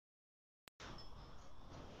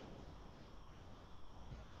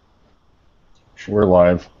We're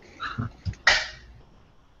live.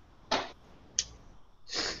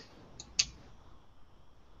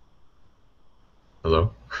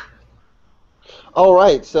 Hello? All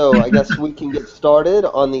right, so I guess we can get started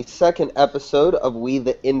on the second episode of We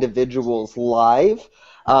the Individuals Live.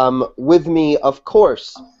 With me, of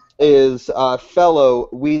course, is fellow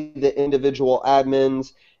We the Individual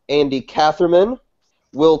admins Andy Catherman,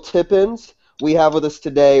 Will Tippins. We have with us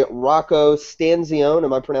today Rocco Stanzione.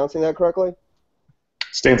 Am I pronouncing that correctly?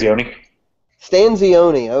 Stanzione.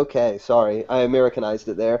 Stanzione, okay, sorry, I Americanized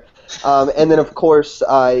it there. And then, of course,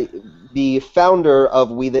 the founder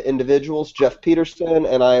of We the Individuals, Jeff Peterson,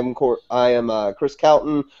 and I am Chris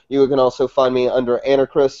Calton. You can also find me under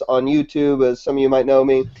Anarchris on YouTube, as some of you might know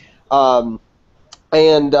me.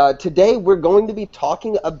 And today we're going to be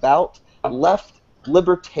talking about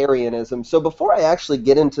left-libertarianism. So before I actually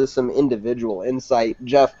get into some individual insight,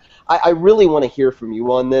 Jeff, I really want to hear from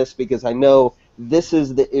you on this because I know this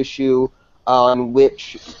is the issue on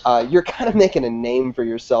which you're kind of making a name for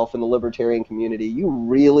yourself in the libertarian community. You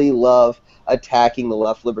really love attacking the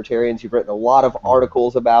left libertarians. You've written a lot of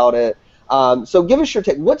articles about it. So give us your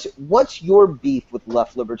take. What's your beef with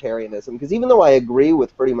left libertarianism? Because even though I agree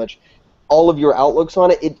with pretty much all of your outlooks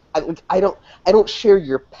on it, I don't share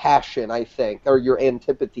your passion, I think, or your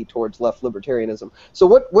antipathy towards left libertarianism. So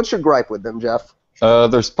what's your gripe with them, Jeff?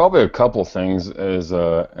 There's probably a couple things.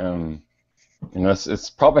 It's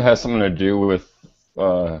probably has something to do with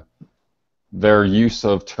their use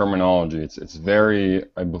of terminology. It's very,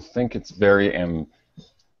 I think it's very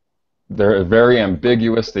they're very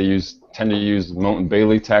ambiguous. They tend to use Mote and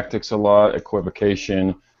Bailey tactics a lot,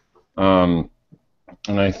 equivocation, and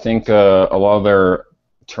I think a lot of their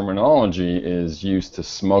terminology is used to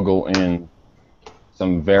smuggle in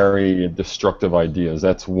some very destructive ideas.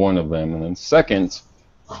 That's one of them, and then second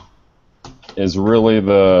is really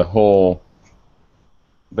the whole.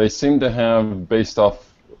 They seem to have, based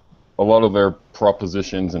off a lot of their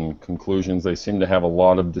propositions and conclusions, they seem to have a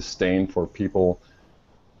lot of disdain for people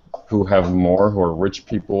who have more, who are rich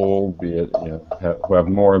people, be it who have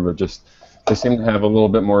more, but just they seem to have a little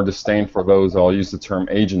bit more disdain for those. I'll use the term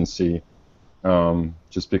agency,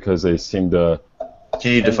 just because they seem to.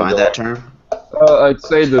 Can you define that term? I'd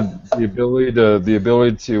say the ability to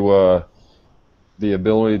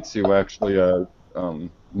actually.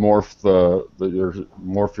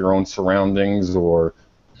 Morph your own surroundings, or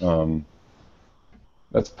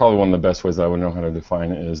that's probably one of the best ways I would know how to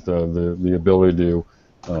define it, is the ability to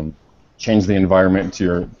change the environment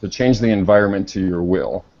to your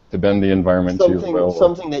will, to bend the environment to your will.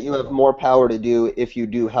 Something that you have more power to do if you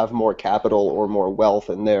do have more capital or more wealth,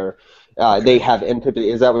 and they have antipathy.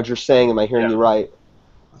 Is that what you're saying? Am I hearing you right?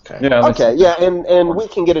 Okay. Yeah. Okay. Yeah, and we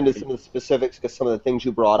can get into some of the specifics because some of the things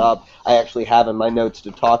you brought up I actually have in my notes to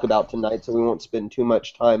talk about tonight, so we won't spend too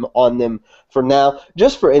much time on them for now.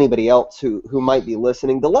 Just for anybody else who might be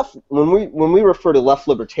listening, the left, when we refer to left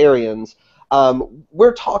libertarians,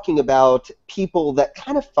 we're talking about people that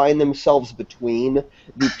kind of find themselves between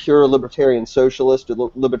the pure libertarian socialist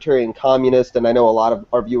or libertarian communist, and I know a lot of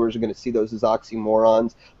our viewers are going to see those as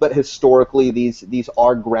oxymorons, but historically these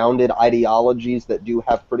are grounded ideologies that do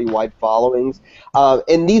have pretty wide followings.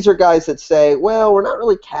 And these are guys that say, well, we're not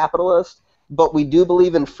really capitalist, but we do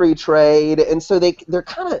believe in free trade, and so they're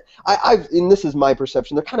kind of, and this is my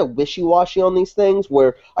perception, they're kind of wishy-washy on these things,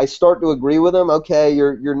 where I start to agree with them. Okay,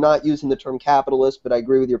 you're not using the term capitalist, but I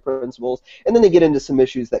agree with your principles, and then they get into some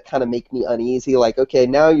issues that kind of make me uneasy, like, okay,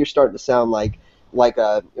 now you're starting to sound like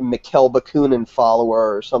a Mikhail Bakunin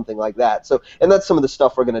follower or something like that. So, and that's some of the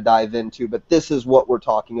stuff we're going to dive into, but this is what we're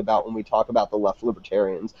talking about when we talk about the left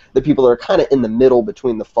libertarians, the people that are kind of in the middle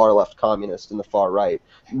between the far left communist and the far right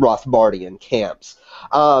Rothbardian camps.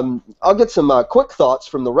 I'll get some quick thoughts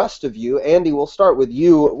from the rest of you. Andy, we'll start with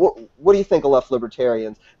you. What do you think of left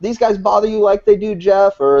libertarians? These guys bother you like they do,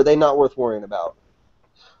 Jeff, or are they not worth worrying about?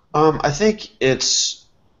 I think I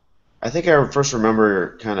first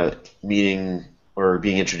remember kind of meeting or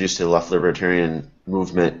being introduced to the left libertarian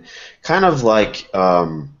movement, kind of like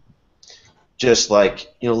just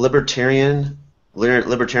like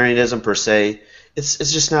libertarianism per se. It's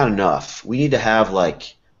just not enough. We need to have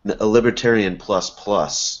like a libertarian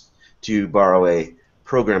plus, to borrow a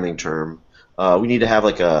programming term. We need to have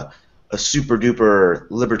like a super duper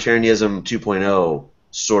libertarianism 2.0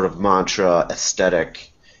 sort of mantra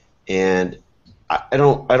aesthetic, and I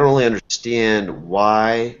don't really understand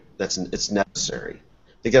why it's necessary.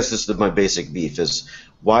 I think that's just my basic beef is,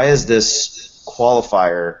 why is this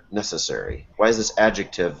qualifier necessary? Why is this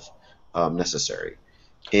adjective necessary?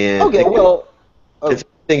 And okay, well, I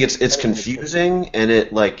think it's confusing, and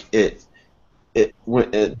it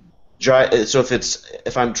So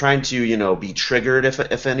if I'm trying to be triggered,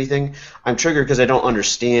 if anything, I'm triggered because I don't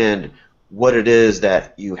understand what it is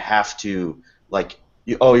that you have to like.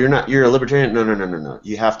 You're a libertarian. No, no, no, no, no.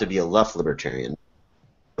 You have to be a left libertarian.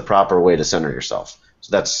 The proper way to center yourself.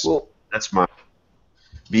 So that's my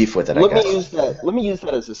beef with it, I guess. Let me use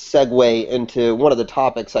that as a segue into one of the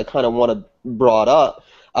topics I kind of want to brought up.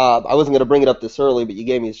 I wasn't going to bring it up this early, but you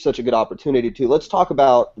gave me such a good opportunity to. Let's talk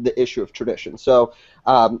about the issue of tradition. So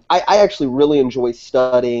I actually really enjoy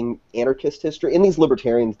studying anarchist history. And these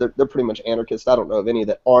libertarians, they're pretty much anarchists. I don't know of any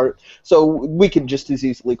that aren't. So we could just as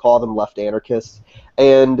easily call them left anarchists.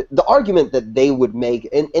 And the argument that they would make,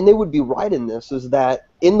 and they would be right in this, is that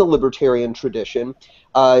in the libertarian tradition,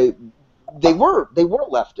 they were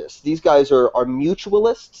leftists. These guys are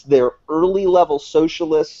mutualists. They're early level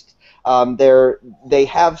socialists. They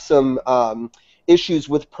have some issues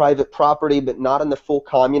with private property, but not in the full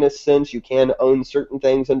communist sense. You can own certain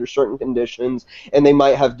things under certain conditions, and they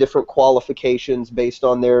might have different qualifications based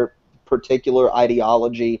on their particular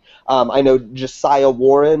ideology. I know Josiah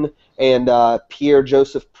Warren and Pierre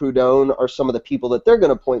Joseph Proudhon are some of the people that they're going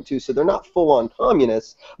to point to, so they're not full-on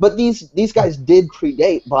communists, but these guys did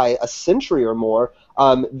predate by a century or more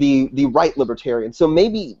the right libertarian. So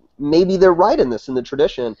maybe they're right in this, in the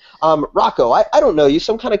tradition. Rocco, I don't know you,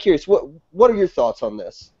 so I'm kind of curious. What are your thoughts on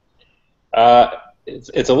this?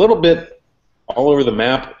 It's a little bit all over the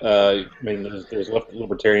map. I mean, there's left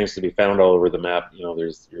libertarians to be found all over the map.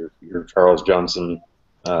 There's your Charles Johnson.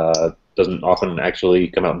 Doesn't often actually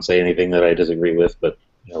come out and say anything that I disagree with, but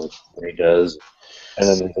when he does. And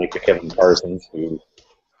then there's like the Kevin Parsons, who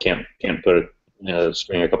can't put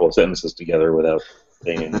string a couple of sentences together without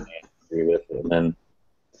saying anything I agree with. And then,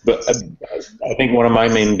 but I think one of my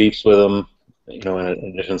main beefs with them, in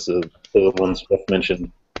addition to the ones Jeff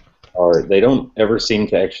mentioned, are they don't ever seem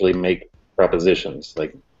to actually make propositions.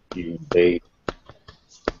 Like they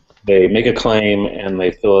make a claim and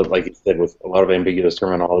they fill it, like you said, with a lot of ambiguous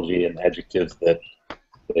terminology and adjectives that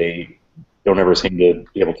they don't ever seem to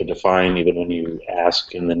be able to define, even when you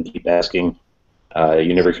ask and then keep asking.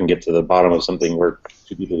 You never can get to the bottom of something where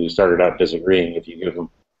two people who started out disagreeing, if you give them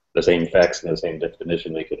the same facts and the same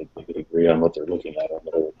definition, they could agree on what they're looking at.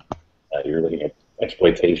 You're looking at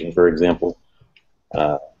exploitation, for example.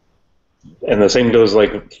 And the same goes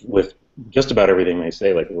with just about everything they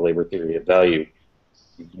say, like the labor theory of value.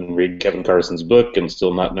 You can read Kevin Carson's book and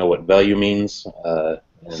still not know what value means. And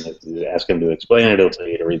if you ask him to explain it, he'll tell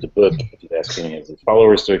you to read the book. If you ask any of his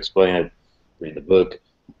followers to explain it, read the book,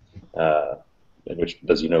 which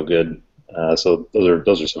does you no good. So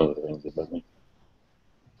those are some of the things that bug me.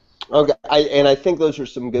 Okay, and I think those are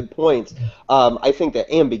some good points. I think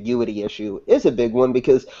the ambiguity issue is a big one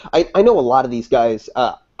because I know a lot of these guys.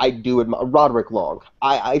 I do admire Roderick Long.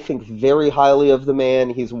 I think very highly of the man.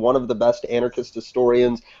 He's one of the best anarchist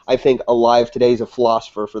historians I think alive today. He's a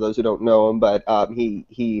philosopher, for those who don't know him, but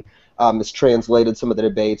he has translated some of the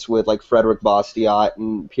debates with like Frederick Bastiat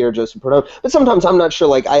and Pierre Joseph Proudhon. But sometimes I'm not sure.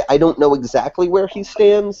 Like I don't know exactly where he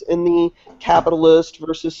stands in the capitalist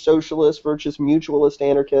versus socialist versus mutualist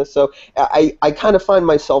anarchist. So I kind of find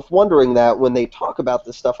myself wondering that when they talk about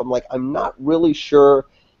this stuff, I'm like, I'm not really sure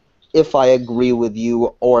if I agree with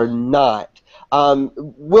you or not.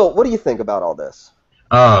 Will, what do you think about all this?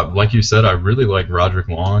 Like you said, I really like Roderick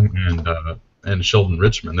Long and Sheldon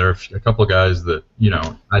Richman. There are a couple of guys that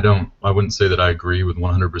I wouldn't say that I agree with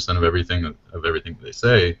 100% of everything they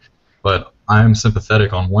say, but I'm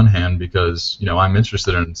sympathetic on one hand because I'm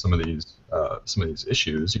interested in some of these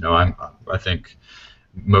issues. I think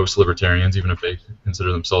most libertarians, even if they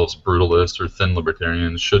consider themselves brutalist or thin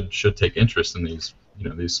libertarians, should take interest in these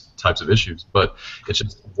types of issues. But it's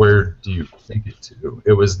just, where do you take it to?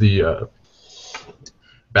 It was the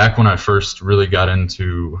back when I first really got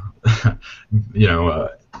into sort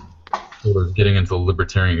of getting into the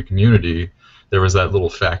libertarian community, there was that little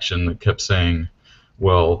faction that kept saying,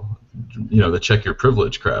 well, the check your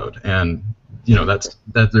privilege crowd, and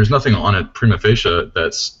that there's nothing on it prima facie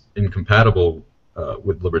that's incompatible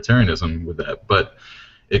with libertarianism with that, but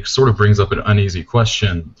it sort of brings up an uneasy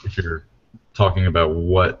question if you're talking about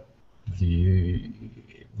what the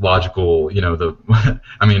logical,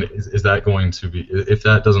 I mean, is that going to be, if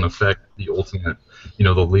that doesn't affect the ultimate,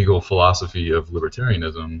 the legal philosophy of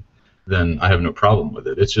libertarianism, then I have no problem with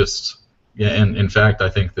it. It's just, and in fact, I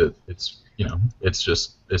think that it's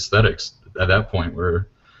just aesthetics at that point where,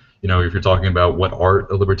 if you're talking about what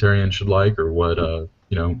art a libertarian should like or what,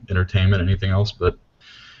 entertainment, anything else, but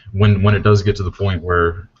when it does get to the point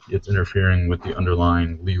where it's interfering with the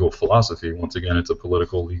underlying legal philosophy, once again, it's a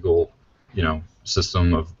political, legal,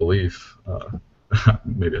 system of belief.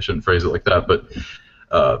 Maybe I shouldn't phrase it like that,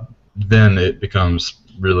 but then it becomes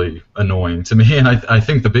really annoying to me. And I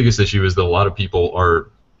think the biggest issue is that a lot of people are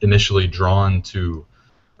initially drawn to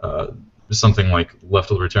something like left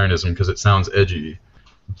libertarianism because it sounds edgy,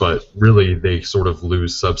 but really they sort of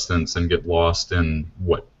lose substance and get lost in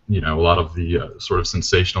what, a lot of the sort of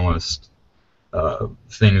sensationalist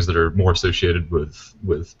things that are more associated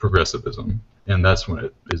with progressivism, and that's when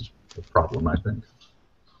it is a problem, I think.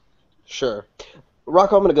 Sure.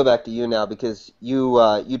 Rocco, I'm going to go back to you now because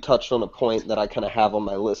you touched on a point that I kind of have on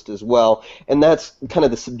my list as well, and that's kind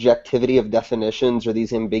of the subjectivity of definitions or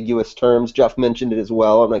these ambiguous terms. Jeff mentioned it as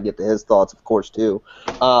well. I'm going to get to his thoughts, of course, too.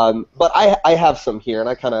 But I have some here, and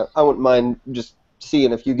I wouldn't mind just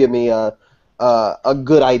seeing if you give me a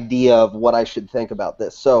good idea of what I should think about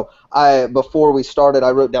this. So before we started,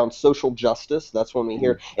 I wrote down social justice. That's one we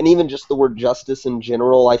hear. And even just the word justice in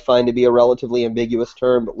general I find to be a relatively ambiguous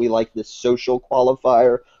term, but we like this social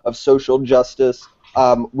qualifier of social justice.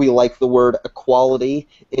 We like the word equality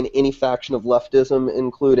in any faction of leftism,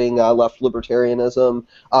 including left-libertarianism.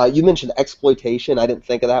 You mentioned exploitation. I didn't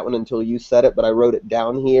think of that one until you said it, but I wrote it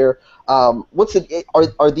down here.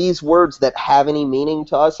 Are these words that have any meaning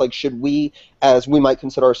to us? Like, should we, as we might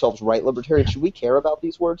consider ourselves right libertarians, should we care about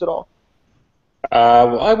these words at all?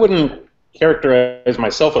 Well, I wouldn't characterize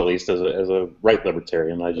myself, at least, as a right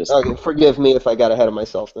libertarian. I just... Okay, forgive me if I got ahead of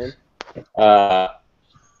myself then.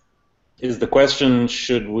 Is the question,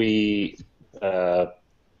 should we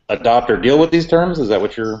adopt or deal with these terms? Is that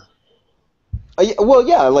what you're... Well,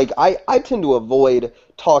 yeah, like I tend to avoid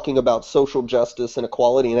talking about social justice and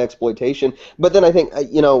equality and exploitation, but then I think,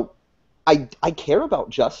 I care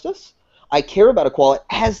about justice. I care about equality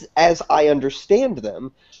as I understand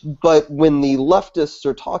them, but when the leftists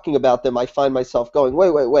are talking about them, I find myself going,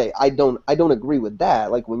 wait, I don't agree with that.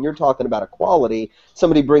 Like when you're talking about equality,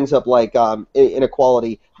 somebody brings up like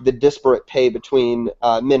inequality, the disparate pay between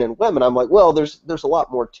men and women. I'm like, well, there's a lot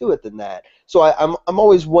more to it than that. So I'm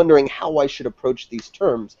always wondering how I should approach these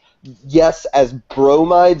terms. Yes, as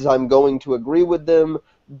bromides, I'm going to agree with them,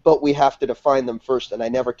 but we have to define them first, and I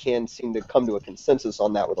never can seem to come to a consensus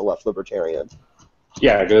on that with a left libertarian.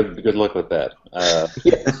 Yeah, good luck with that.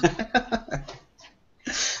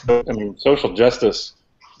 I mean, social justice,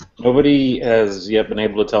 nobody has yet been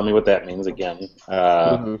able to tell me what that means again.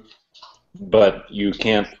 But you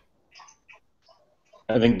can't,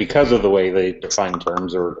 I think because of the way they define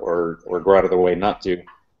terms or go out of their way not to,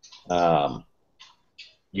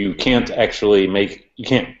 you can't actually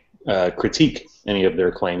critique any of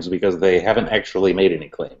their claims because they haven't actually made any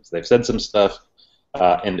claims. They've said some stuff,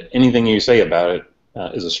 and anything you say about it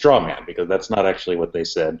is a straw man because that's not actually what they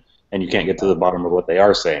said, and you can't get to the bottom of what they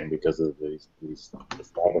are saying because of this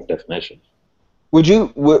lack of definition. Would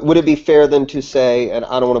it be fair then to say, and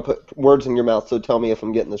I don't want to put words in your mouth, so tell me if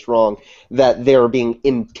I'm getting this wrong, that they're being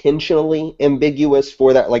intentionally ambiguous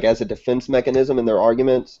for that, like as a defense mechanism in their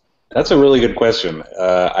arguments? That's a really good question.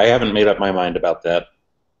 I haven't made up my mind about that.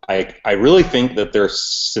 I really think that they're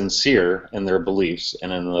sincere in their beliefs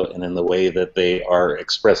and in the way that they are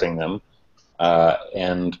expressing them, but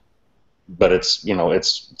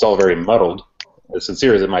it's all very muddled. As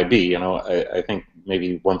sincere as it might be, I think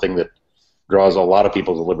maybe one thing that draws a lot of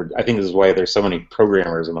people to liberty. I think this is why there's so many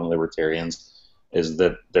programmers among libertarians, is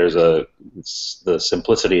that there's the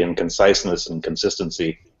simplicity and conciseness and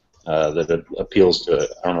consistency that it appeals to,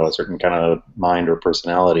 a certain kind of mind or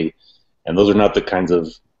personality, and those are not the kinds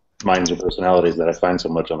of minds or personalities that I find so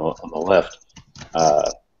much on the left.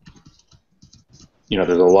 There's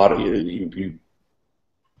a lot of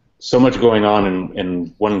so much going on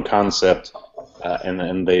in one concept,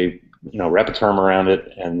 and they wrap a term around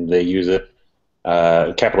it and they use it.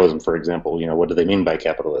 Capitalism, for example. What do they mean by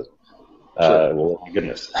capitalism? Sure. Well, my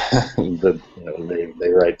goodness,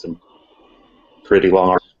 they write some pretty long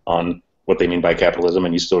articles on what they mean by capitalism,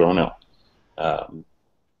 and you still don't know.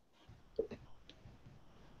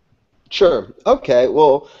 Sure. Okay.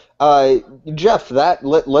 Well, Jeff,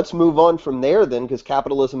 let's move on from there then, because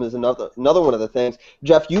capitalism is another one of the things.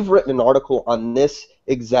 Jeff, you've written an article on this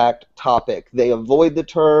exact topic. They avoid the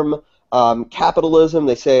term capitalism.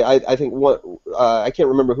 They say, I think I can't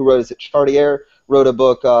remember who wrote it. Is it Chartier wrote a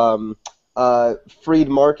book, Freed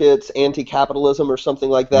Markets, Anti-Capitalism, or something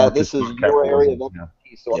like that. This is your area of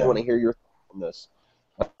expertise, so I want to hear your thoughts on this.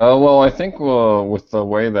 Well, I think with the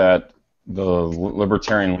way that the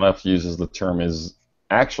libertarian left uses the term is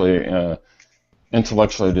actually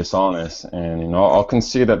intellectually dishonest, and I'll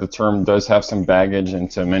concede that the term does have some baggage,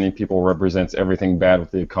 and to many people represents everything bad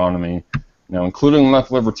with the economy. Including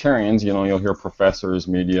left libertarians, you'll hear professors,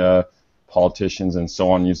 media, politicians, and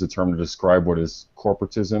so on use the term to describe what is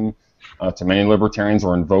corporatism. To many libertarians,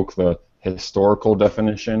 or invoke the historical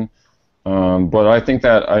definition. But I think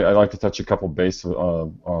that I'd like to touch a couple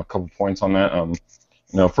points on that.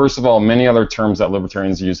 First of all, many other terms that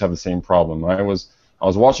libertarians use have the same problem. I was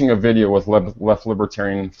watching a video with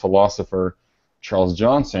left-libertarian philosopher Charles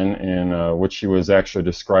Johnson, in which he was actually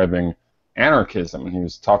describing anarchism, and he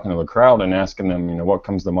was talking to the crowd and asking them, what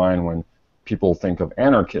comes to mind when people think of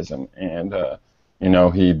anarchism, and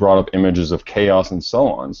he brought up images of chaos and so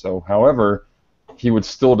on. So, however, he would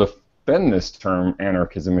still defend this term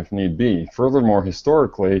anarchism if need be. Furthermore,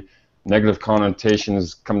 historically, negative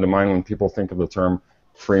connotations come to mind when people think of the term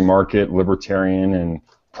free market, libertarian, and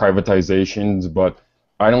privatizations, but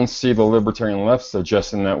I don't see the libertarian left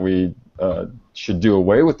suggesting that we should do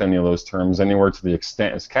away with any of those terms anywhere to the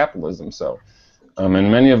extent as capitalism. So,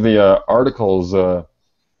 in many of the articles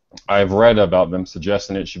I've read about them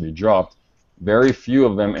suggesting it should be dropped, very few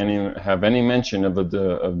of them have any mention of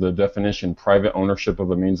the definition private ownership of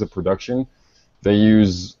the means of production. They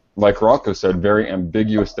use, like Rocco said, very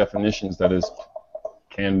ambiguous definitions that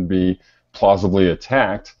can be plausibly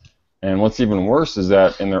attacked. And what's even worse is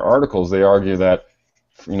that in their articles they argue that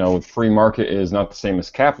free market is not the same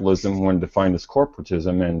as capitalism when defined as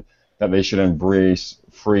corporatism, and that they should embrace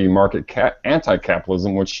free market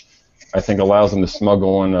anti-capitalism, which I think allows them to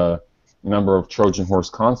smuggle in a number of Trojan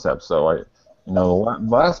horse concepts. So the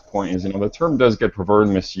last point is, the term does get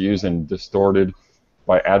perverted, misused, and distorted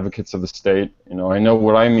by advocates of the state. I know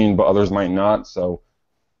what I mean, but others might not. So,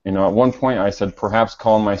 at one point I said perhaps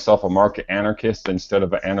calling myself a market anarchist instead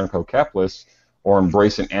of an anarcho-capitalist, or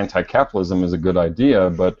embracing anti-capitalism is a good idea,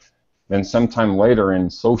 but then sometime later in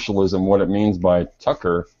Socialism, What It Means by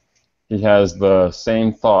Tucker, he has the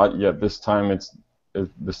same thought, yet this time it's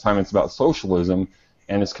about socialism,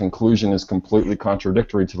 and his conclusion is completely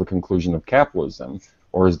contradictory to the conclusion of capitalism,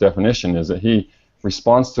 or his definition is that he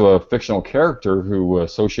responds to a fictional character who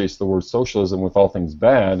associates the word socialism with all things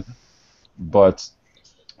bad, but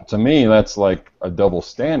to me that's like a double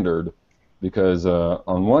standard, because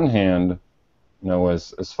on one hand,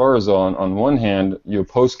 as far as on one hand, you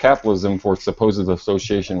oppose capitalism for its supposed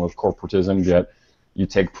association with corporatism, yet you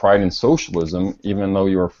take pride in socialism, even though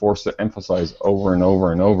you are forced to emphasize over and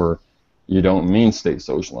over and over you don't mean state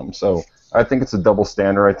socialism. So I think it's a double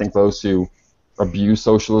standard. I think those who abuse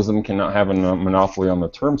socialism cannot have a monopoly on the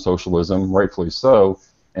term socialism, rightfully so,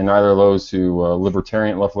 and neither those who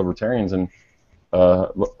left-libertarians and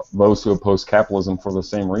those who oppose capitalism for the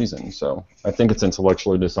same reason. So I think it's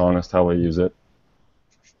intellectually dishonest how they use it.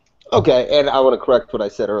 Okay, and I want to correct what I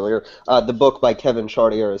said earlier. The book by Kevin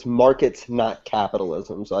Chartier is Markets, Not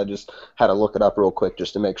Capitalism, so I just had to look it up real quick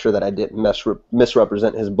just to make sure that I didn't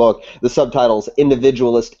misrepresent his book. The subtitle is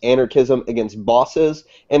Individualist Anarchism Against Bosses,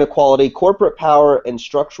 Inequality, Corporate Power, and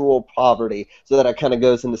Structural Poverty, so that it kind of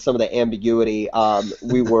goes into some of the ambiguity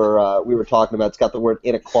we were talking about. It's got the word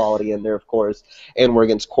inequality in there, of course, and we're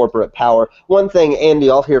against corporate power. One thing, Andy,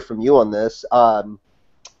 I'll hear from you on this.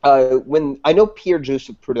 When I know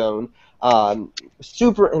Pierre-Joseph Proudhon,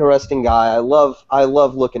 super interesting guy. I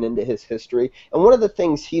love looking into his history. And one of the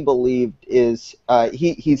things he believed is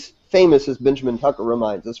he's famous, as Benjamin Tucker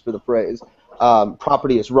reminds us, for the phrase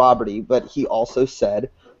 "property is robbery," but he also said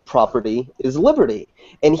property is liberty.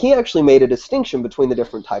 And he actually made a distinction between the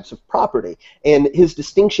different types of property. And his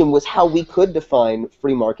distinction was how we could define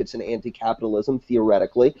free markets and anti-capitalism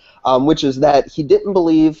theoretically, which is that he didn't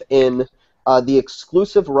believe in the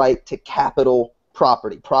exclusive right to capital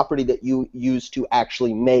property that you use to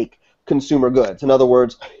actually make consumer goods. In other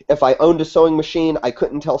words, if I owned a sewing machine, I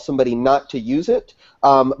couldn't tell somebody not to use it,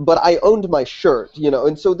 but I owned my shirt,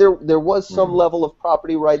 and so there was some level of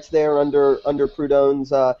property rights there under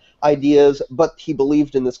Proudhon's ideas, but he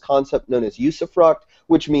believed in this concept known as usufruct,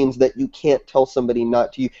 which means that you can't tell somebody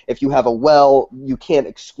not to. If you have a well, you can't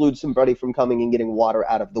exclude somebody from coming and getting water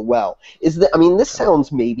out of the well. This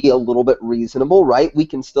sounds maybe a little bit reasonable, right? We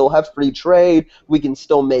can still have free trade. We can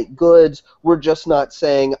still make goods. We're just not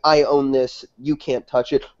saying, I own this, you can't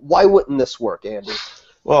touch it. Why wouldn't this work, Andy?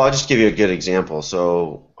 Well, I'll just give you a good example.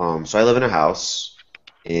 So I live in a house,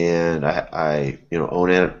 and I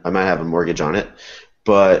own it. I might have a mortgage on it,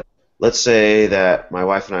 but let's say that my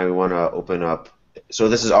wife and I want to open up. So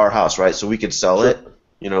this is our house, right? So we could sell it.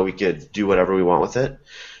 We could do whatever we want with it.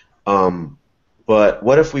 But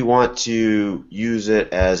what if we want to use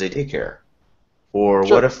it as a daycare? Or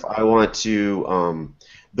what if I want to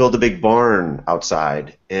build a big barn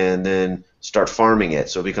outside and then start farming it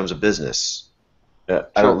so it becomes a business?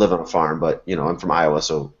 I don't live on a farm, but I'm from Iowa,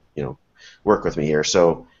 so work with me here.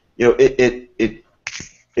 So it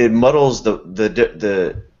muddles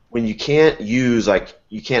the when you can't use, like,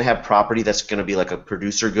 you can't have property that's going to be like a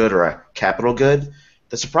producer good or a capital good.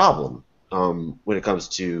 That's a problem. when it comes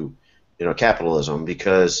to capitalism,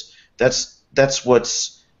 because that's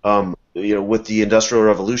what's with the Industrial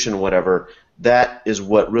Revolution or whatever. That is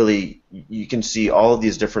what really you can see all of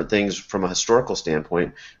these different things from a historical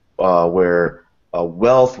standpoint, where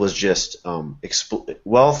wealth was just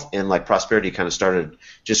wealth and like prosperity kind of started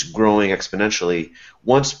just growing exponentially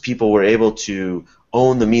once people were able to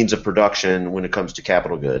own the means of production when it comes to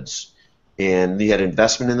capital goods, and you had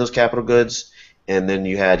investment in those capital goods, and then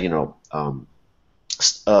you had a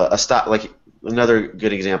stock. Like another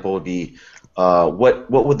good example would be what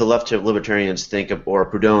would the left-libertarians think of, or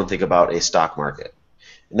Proudhon think about a stock market?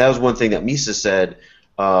 And that was one thing that Mises said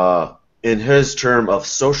in his term of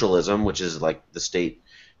socialism, which is like the state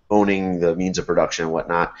owning the means of production and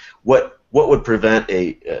whatnot. What would prevent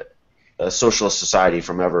a socialist society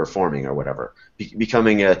from ever forming or whatever,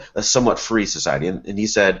 becoming a somewhat free society? And he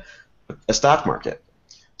said a stock market.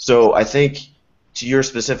 So I think to your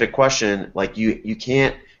specific question, like you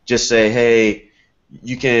can't just say, hey,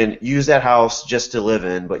 you can use that house just to live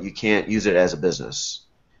in, but you can't use it as a business.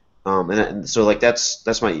 And so like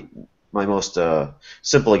that's my most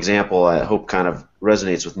simple example. I hope kind of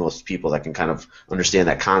resonates with most people that can kind of understand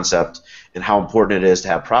that concept and how important it is to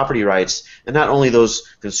have property rights, and not only those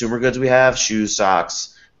consumer goods we have, shoes,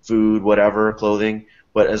 socks, food, whatever, clothing,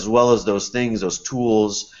 but as well as those things, those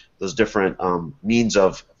tools, those different means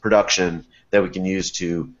of production that we can use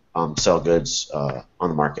to sell goods on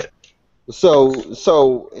the market.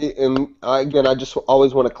 So, and again, I just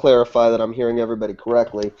always want to clarify that I'm hearing everybody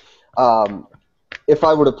correctly. If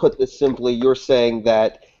I were to put this simply, you're saying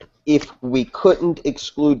that if we couldn't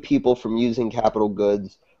exclude people from using capital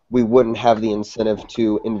goods, we wouldn't have the incentive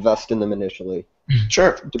to invest in them initially.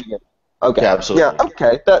 Sure. Okay. Yeah, absolutely. Yeah.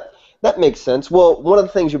 Okay. That makes sense. Well, one of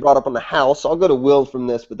the things you brought up on the house, I'll go to Will from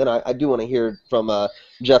this, but then I do want to hear from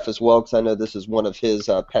Jeff as well, because I know this is one of his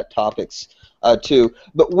pet topics too.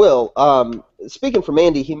 But Will, speaking from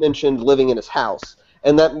Andy, he mentioned living in his house,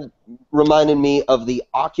 and that reminded me of the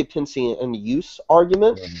occupancy and use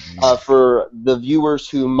argument. For the viewers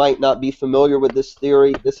who might not be familiar with this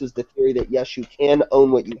theory, this is the theory that yes, you can own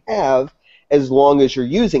what you have as long as you're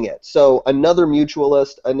using it. So another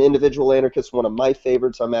mutualist, an individual anarchist, one of my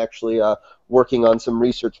favorites, I'm actually working on some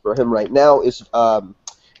research for him right now, is, oh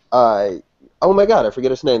my God, I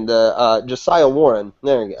forget his name, Josiah Warren.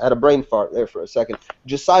 There you go. I had a brain fart there for a second.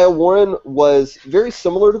 Josiah Warren was very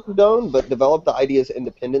similar to Proudhon, but developed the ideas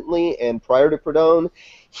independently, and prior to Proudhon,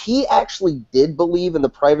 he actually did believe in the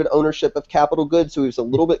private ownership of capital goods, so he was a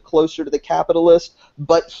little bit closer to the capitalist,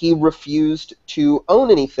 but he refused to own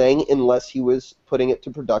anything unless he was putting it to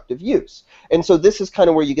productive use. And so this is kind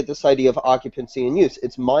of where you get this idea of occupancy and use.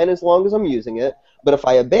 It's mine as long as I'm using it, but if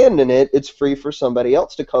I abandon it, it's free for somebody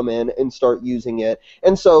else to come in and start using it.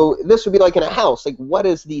 And so this would be like in a house. Like, what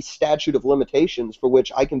is the statute of limitations for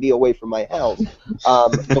which I can be away from my house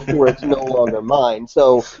before it's no longer mine?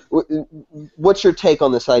 So what's your take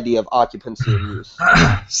on this idea of occupancy and use?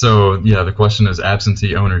 So, yeah, the question is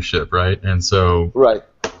absentee ownership, right? And so, right.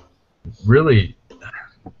 Really,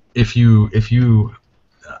 if you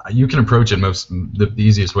can approach it the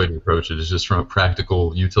easiest way to approach it is just from a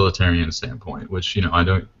practical utilitarian standpoint, which I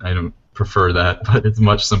don't prefer that, but it's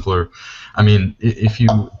much simpler. I mean, if you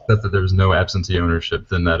accept that there's no absentee ownership,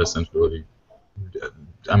 then that essentially,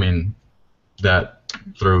 that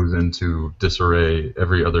throws into disarray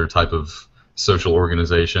every other type of social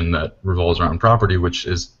organization that revolves around property, which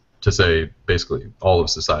is to say basically all of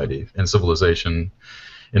society, and civilization,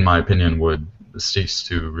 in my opinion, would cease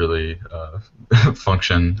to really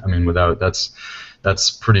function. I mean, without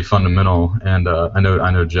that's pretty fundamental. And I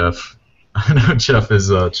know Jeff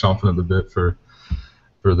is chomping at the bit for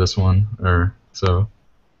this one, or so.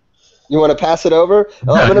 You want to pass it over?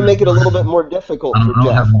 Well, I'm going to make it a little bit more difficult for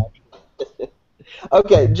Jeff.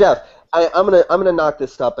 Okay, Jeff. I'm gonna knock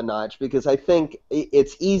this up a notch, because I think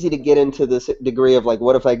it's easy to get into this degree of like,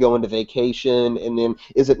 what if I go into vacation and then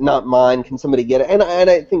is it not mine? Can somebody get it? And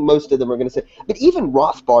I think most of them are going to say. But even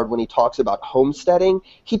Rothbard, when he talks about homesteading,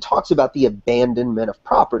 he talks about the abandonment of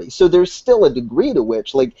property. So there's still a degree to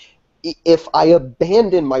which, like, if I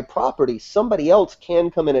abandon my property, somebody else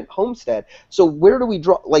can come in and homestead. So where do we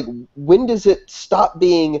draw? Like, when does it stop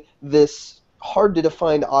being this hard to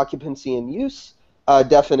define occupancy and use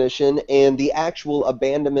definition and the actual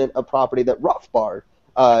abandonment of property that Rothbard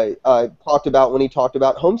talked about when he talked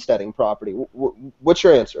about homesteading property? What's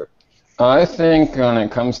your answer? I think when it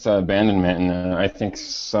comes to abandonment, and I think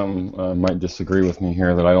some might disagree with me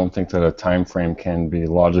here, that I don't think that a time frame can be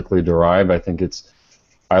logically derived. I think it's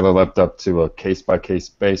either left up to a case-by-case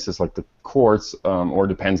basis like the courts, or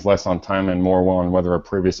depends less on time and more on whether a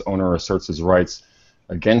previous owner asserts his rights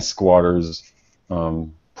against squatters,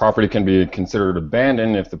 property can be considered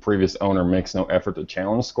abandoned if the previous owner makes no effort to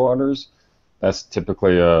challenge squatters. That's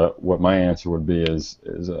typically what my answer would be is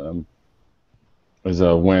when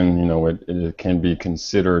it can be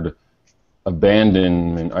considered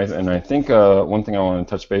abandoned. And I think one thing I want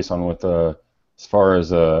to touch base on with as far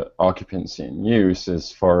as occupancy and use,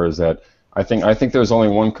 as far as that, I think there's only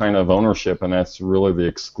one kind of ownership, and that's really the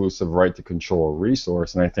exclusive right to control a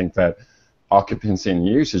resource. And I think that occupancy and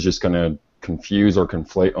use is just going to confuse or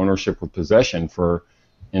conflate ownership with possession, for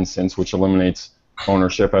instance, which eliminates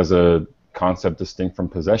ownership as a concept distinct from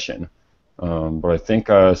possession. But I think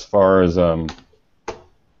as far as when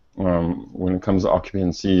it comes to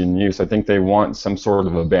occupancy and use, I think they want some sort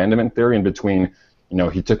of abandonment theory in between,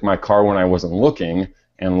 he took my car when I wasn't looking,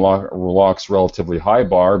 and locks relatively high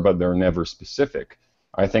bar, but they're never specific.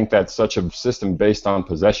 I think that such a system based on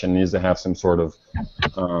possession needs to have some sort of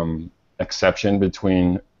exception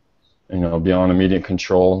between, beyond immediate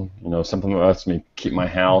control, something that lets me keep my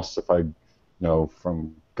house if I,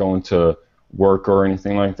 from going to work or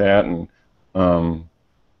anything like that. And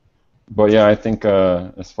but yeah, I think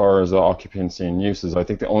as far as occupancy and uses, I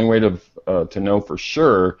think the only way to know for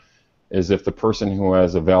sure is if the person who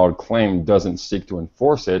has a valid claim doesn't seek to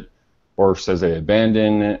enforce it, or says they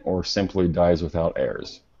abandon it, or simply dies without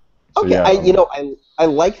heirs. So, okay, yeah, I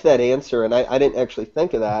like that answer, and I didn't actually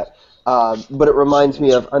think of that. But it reminds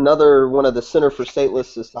me of another one of the Center for Stateless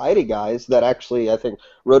Society guys that actually, I think,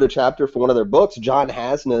 wrote a chapter for one of their books. John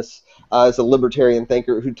Hasness is a libertarian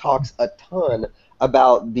thinker who talks a ton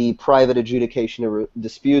about the private adjudication of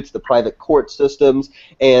disputes, the private court systems,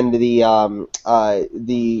 and the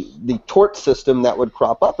tort system that would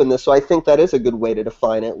crop up in this. So I think that is a good way to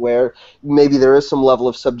define it, where maybe there is some level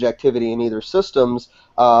of subjectivity in either systems,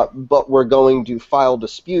 but we're going to file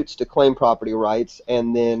disputes to claim property rights,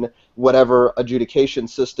 and then whatever adjudication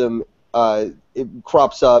system it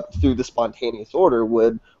crops up through the spontaneous order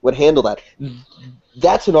would handle that.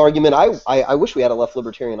 That's an argument. I wish we had a left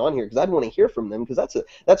libertarian on here, because I'd want to hear from them, because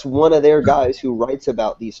that's one of their guys who writes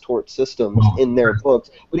about these tort systems in their books.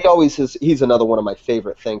 But he's another one of my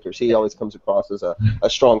favorite thinkers. He always comes across as a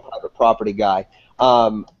strong private property guy.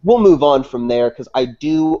 We'll move on from there, because I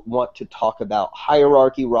do want to talk about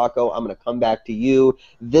hierarchy. Rocco, I'm going to come back to you.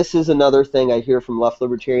 This is another thing I hear from left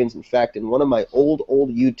libertarians. In fact, in one of my old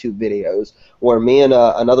YouTube videos, where me and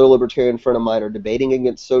another libertarian friend of mine are debating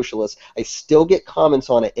against socialists, I still get comments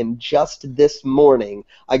on it, and just this morning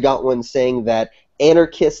I got one saying that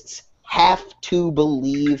anarchists have to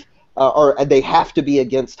believe, or they have to be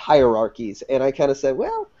against hierarchies, and I kind of said,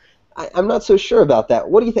 well, I'm not so sure about that.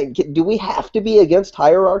 What do you think? Do we have to be against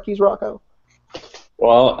hierarchies, Rocco?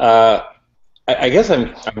 Well, I guess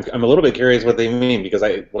I'm a little bit curious what they mean, because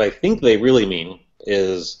what I think they really mean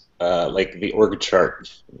is like the org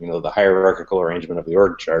chart, the hierarchical arrangement of the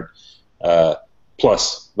org chart,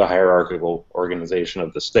 plus the hierarchical organization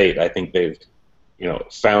of the state. I think they've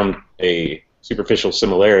found a superficial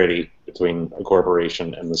similarity between a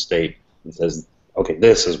corporation and the state, and says, okay,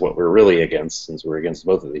 this is what we're really against, since we're against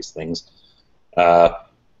both of these things. But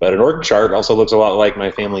an org chart also looks a lot like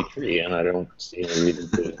my family tree, and I don't see any reason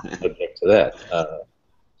to object to that.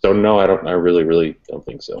 So no, I really don't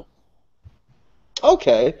think so.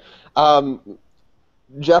 Okay.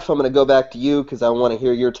 Jeff, I'm going to go back to you, because I want to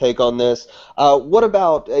hear your take on this. What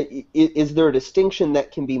about, is there a distinction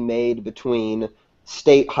that can be made between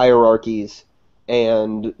state hierarchies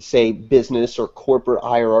and, say, business or corporate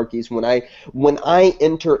hierarchies? When I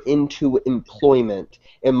enter into employment,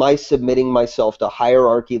 am I submitting myself to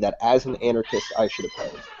hierarchy that, as an anarchist, I should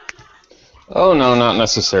oppose? Oh no, not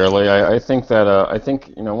necessarily. I think that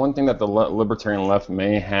one thing that the libertarian left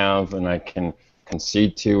may have, and I can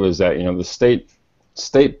concede to, is that the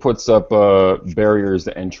state puts up barriers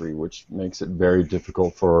to entry, which makes it very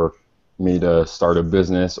difficult for me to start a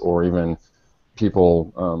business, or even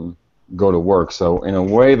people go to work. So in a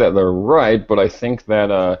way that they're right, but I think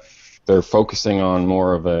that they're focusing on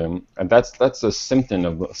more of and that's a symptom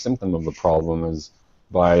of the problem, is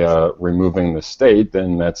by removing the state,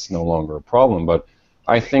 then that's no longer a problem. But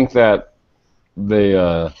I think that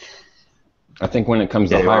I think when it comes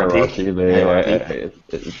to hierarchy,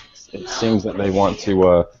 it seems that they want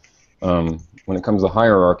to, when it comes to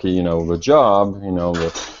hierarchy, the job,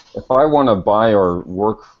 if I want to buy or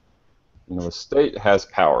work, the state has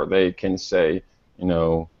power. They can say,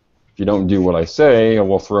 if you don't do what I say, I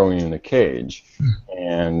will throw you in a cage.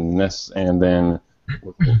 And then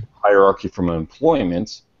with hierarchy from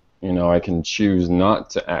employment, I can choose not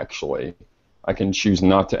to actually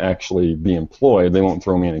be employed. They won't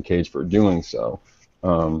throw me in a cage for doing so.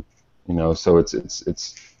 So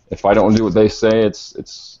if I don't do what they say,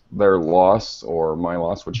 it's their loss or my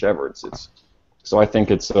loss, whichever. It's so I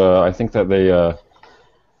think I think that they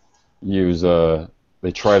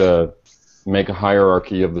they try to make a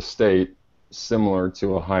hierarchy of the state similar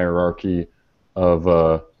to a hierarchy of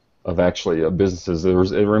actually businesses. It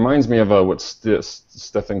reminds me of what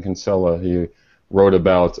Stephan Kinsella, he wrote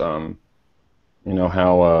about, how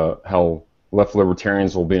left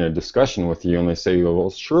libertarians will be in a discussion with you, and they say, well,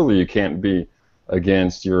 surely you can't be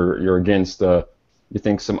against, you're against, you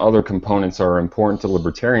think some other components are important to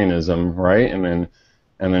libertarianism, right? And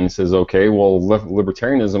then he says, okay, well,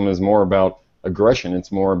 libertarianism is more about aggression.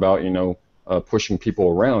 It's more about, pushing people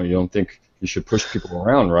around. You don't think you should push people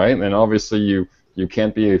around, right? And obviously you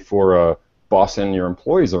can't be for bossing your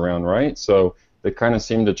employees around, right? So they kind of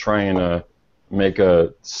seem to try and make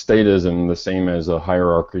a statism the same as a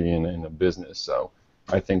hierarchy in a business. So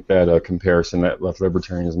I think that comparison that left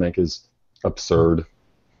libertarians make is absurd.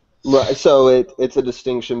 Right, so it's a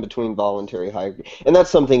distinction between voluntary hierarchy, and that's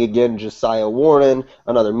something, again, Josiah Warren,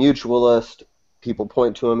 another mutualist, people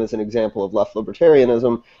point to him as an example of left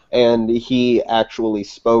libertarianism, and he actually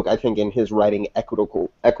spoke, I think in his writing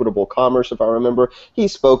Equitable Commerce, if I remember, he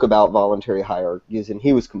spoke about voluntary hierarchies, and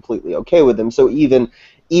he was completely okay with them. So even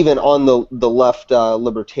on the left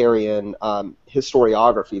libertarian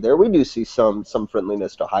historiography there, we do see some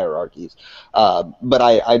friendliness to hierarchies. But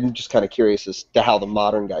I'm just kind of curious as to how the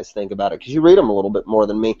modern guys think about it, because you read them a little bit more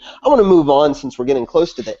than me. I want to move on, since we're getting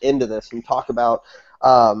close to the end of this, and talk about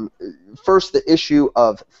first the issue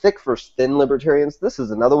of thick versus thin libertarians. This is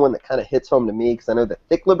another one that kind of hits home to me, because I know the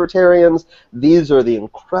thick libertarians, these are the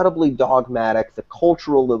incredibly dogmatic, the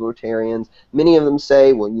cultural libertarians. Many of them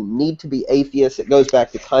say, well, you need to be atheist. It goes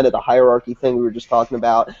back to kind of the hierarchy thing we were just talking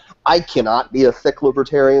about. I cannot be a thick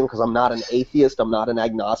libertarian because I'm not an atheist, I'm not an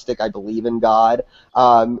agnostic, I believe in God.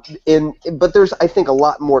 But there's, I think, a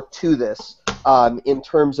lot more to this. In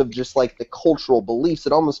terms of just like the cultural beliefs.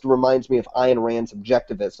 It almost reminds me of Ayn Rand's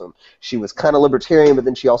objectivism. She was kind of libertarian, but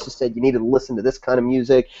then she also said you needed to listen to this kind of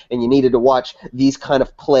music, and you needed to watch these kind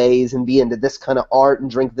of plays, and be into this kind of art,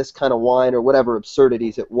 and drink this kind of wine, or whatever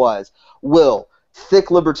absurdities it was. Will,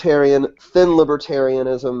 thick libertarian, thin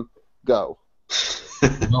libertarianism, go.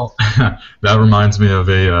 Well, that reminds me of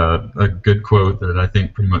a good quote that I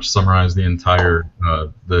think pretty much summarized the entire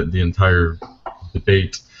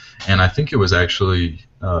debate. And I think it was actually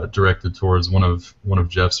directed towards one of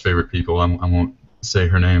Jeff's favorite people. I won't say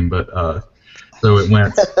her name, but so it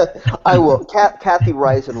went. I will. Kathy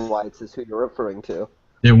Reisenweitz is who you're referring to.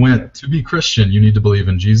 It went, to be Christian, you need to believe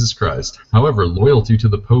in Jesus Christ. However, loyalty to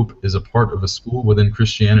the Pope is a part of a school within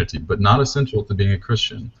Christianity, but not essential to being a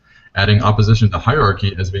Christian. Adding opposition to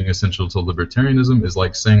hierarchy as being essential to libertarianism is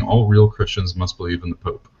like saying all real Christians must believe in the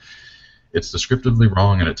Pope. It's descriptively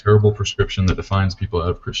wrong and a terrible prescription that defines people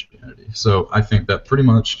out of Christianity. So I think that pretty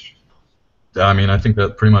much, tells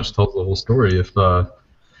the whole story.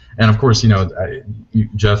 And of course,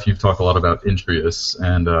 Jeff, you've talked a lot about intrius,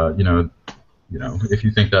 and if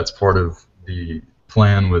you think that's part of the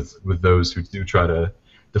plan with those who do try to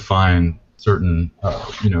define certain,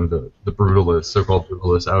 the brutalists, so-called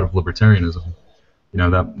brutalists, out of libertarianism,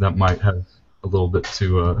 that might have a little bit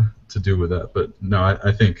to do with that. But no,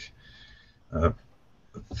 I think.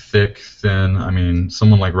 Thick, thin.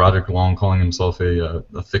 Someone like Roderick Long calling himself a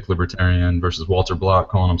thick libertarian versus Walter Block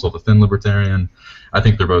calling himself a thin libertarian. I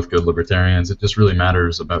think they're both good libertarians. It just really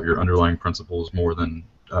matters about your underlying principles more than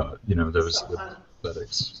those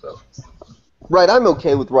aesthetics. So. Right, I'm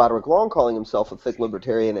okay with Roderick Long calling himself a thick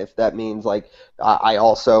libertarian if that means, like,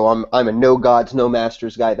 I'm a no gods, no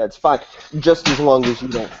masters guy. That's fine, just as long as you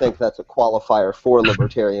don't think that's a qualifier for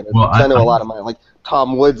libertarianism. Well, I know a lot of like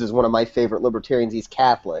Tom Woods is one of my favorite libertarians. He's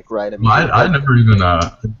Catholic, right? I never even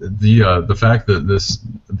the fact that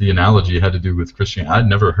the analogy had to do with Christianity. I'd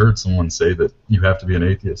never heard someone say that you have to be an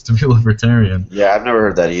atheist to be a libertarian. Yeah, I've never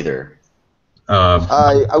heard that either. I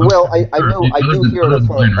do hear it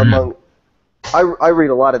among. I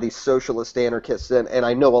read a lot of these socialist anarchists, and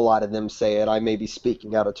I know a lot of them say it. I may be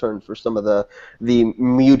speaking out of turn for some of the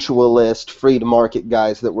mutualist, free-to-market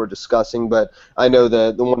guys that we're discussing, but I know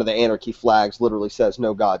one of the anarchy flags literally says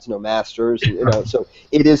no gods, no masters. So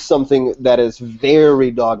it is something that is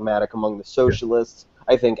very dogmatic among the socialists.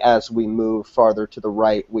 I think as we move farther to the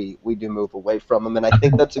right, we do move away from them, and I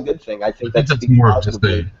think that's a good thing. I think that's more of just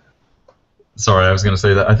a... Sorry, I was going to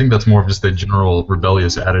say that. I think that's more of just a general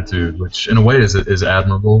rebellious attitude, which in a way is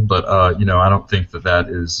admirable, but I don't think that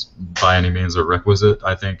is by any means a requisite.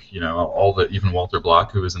 I think even Walter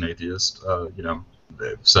Block, who is an atheist,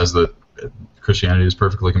 says that Christianity is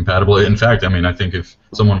perfectly compatible. In fact, I think if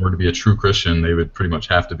someone were to be a true Christian, they would pretty much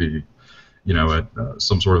have to be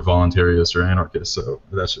some sort of voluntarist or anarchist. So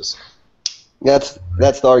that's just That's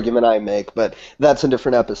the argument I make, but that's a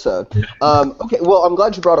different episode. Okay, well, I'm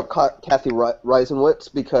glad you brought up Kathy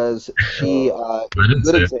Reisenwitz because she's I a didn't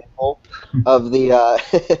good say it. example of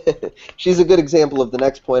the. She's a good example of the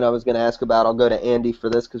next point I was going to ask about. I'll go to Andy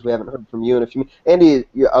for this because we haven't heard from you in a few. Andy,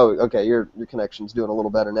 okay, your connection's doing a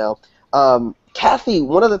little better now. Kathy,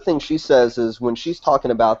 one of the things she says is when she's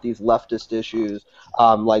talking about these leftist issues,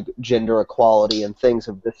 like gender equality and things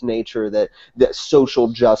of this nature, that social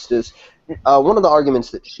justice. One of the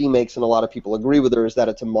arguments that she makes, and a lot of people agree with her, is that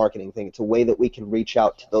it's a marketing thing. It's a way that we can reach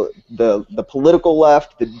out to the political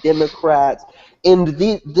left, the Democrats, and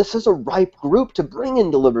this is a ripe group to bring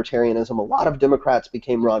into libertarianism. A lot of Democrats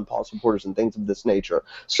became Ron Paul supporters and things of this nature.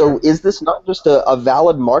 So is this not just a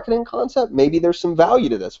valid marketing concept? Maybe there's some value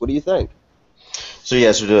to this. What do you think? So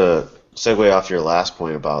yeah, so to segue off your last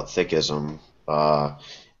point about thickism,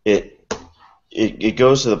 it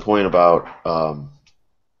goes to the point about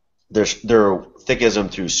their thickism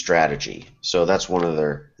through strategy. So that's one of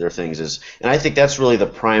their things is, and I think that's really the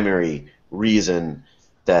primary reason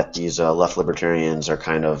that these left libertarians are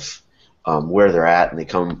kind of where they're at, and they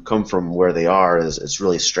come from where they are is it's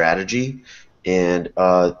really strategy. And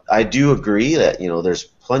I do agree that there's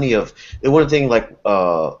plenty of the one thing like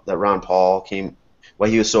that Ron Paul why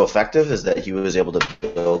he was so effective is that he was able to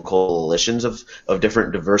build coalitions of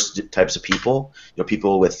different diverse types of people.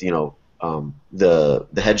 People with the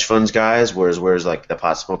hedge funds guys, whereas like the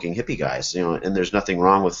pot smoking hippie guys, and there's nothing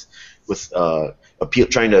wrong with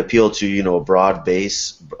trying to appeal to a broad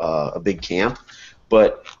base, a big camp.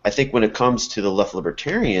 But I think when it comes to the left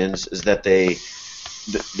libertarians, is that their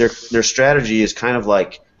strategy is kind of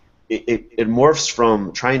like it morphs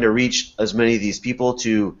from trying to reach as many of these people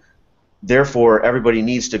to therefore everybody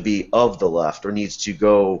needs to be of the left or needs to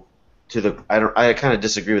go to the I kind of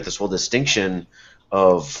disagree with this whole distinction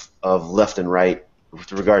of left and right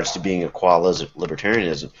with regards to being a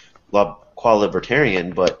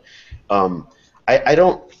quasi-libertarian, but I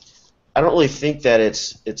don't really think that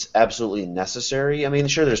it's absolutely necessary. I mean,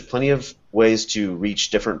 sure, there's plenty of ways to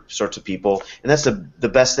reach different sorts of people, and that's the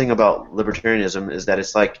best thing about libertarianism is that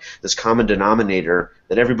it's like this common denominator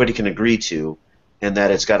that everybody can agree to, and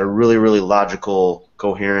that it's got a really, really logical,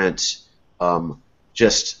 coherent,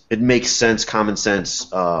 it makes sense, common sense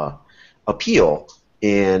appeal,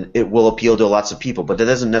 and it will appeal to lots of people. But that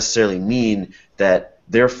doesn't necessarily mean that,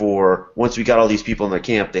 therefore, once we got all these people in their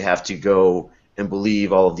camp, they have to go and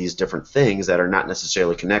believe all of these different things that are not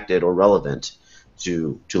necessarily connected or relevant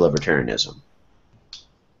to libertarianism.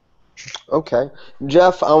 Okay.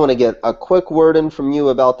 Jeff, I want to get a quick word in from you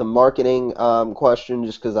about the marketing question,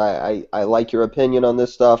 just because I like your opinion on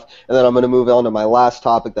this stuff, and then I'm going to move on to my last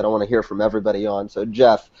topic that I want to hear from everybody on. So,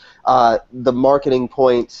 Jeff, the marketing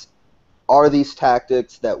points, are these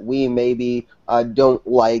tactics that we maybe don't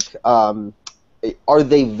like, are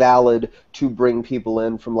they valid to bring people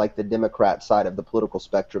in from like the Democrat side of the political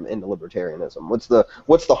spectrum into libertarianism? What's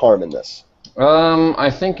the harm in this? I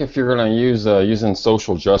think if you're going to use using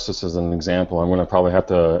social justice as an example, I'm going to probably have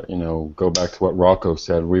to go back to what Rocco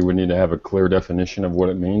said. We would need to have a clear definition of what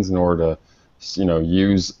it means in order to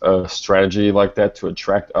use a strategy like that to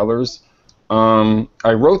attract others.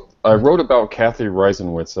 I wrote about Kathy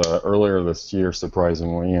Reisenwitz earlier this year,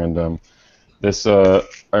 surprisingly, and I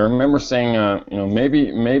remember saying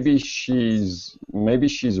maybe she's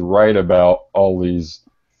right about all these,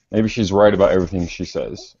 maybe she's right about everything she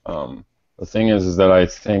says. The thing is that I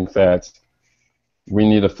think that we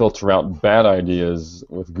need to filter out bad ideas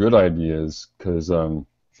with good ideas, because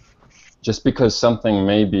just because something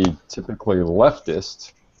may be typically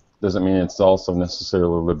leftist doesn't mean it's also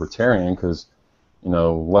necessarily libertarian, because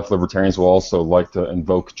left libertarians will also like to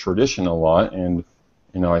invoke tradition a lot, and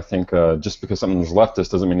I think just because something is leftist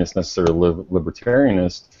doesn't mean it's necessarily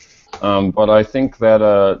libertarianist. But I think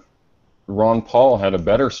that Ron Paul had a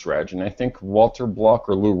better strategy, and I think Walter Block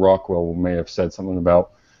or Lou Rockwell may have said something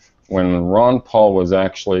about when Ron Paul was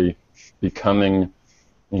actually becoming,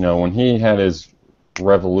 when he had his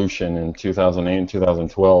revolution in 2008 and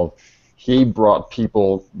 2012, he brought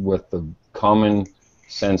people with the common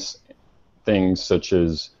sense things such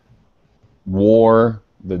as war,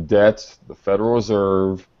 the debt, the Federal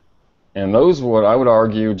Reserve, and those, what I would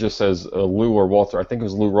argue, just as Lou or Walter, I think it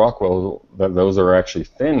was Lou Rockwell, that those are actually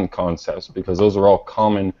thin concepts, because those are all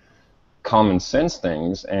common sense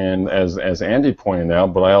things. And as Andy pointed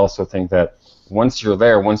out, but I also think that once you're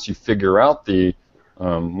there, once you figure out the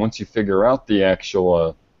actual, once you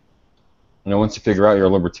figure out you're a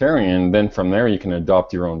libertarian, then from there you can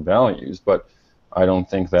adopt your own values. But I don't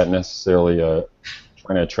think that necessarily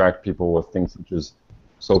trying to attract people with things such as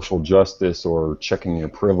social justice or checking your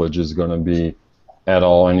privilege is going to be at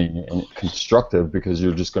all any constructive, because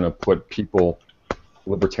you're just going to put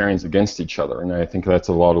libertarians against each other. And I think that's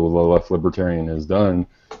a lot of what the left libertarian has done,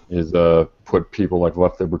 is put people like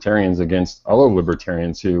left libertarians against other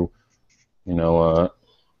libertarians who,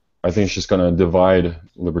 I think it's just going to divide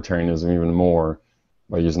libertarianism even more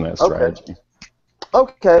by using that strategy.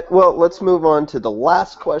 Okay, well, let's move on to the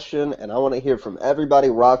last question, and I want to hear from everybody.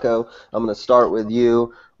 Rocco, I'm going to start with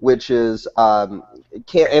you, which is, let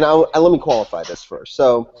me qualify this first.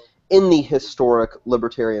 So, in the historic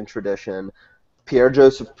libertarian tradition,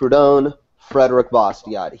 Pierre-Joseph Proudhon, Frederick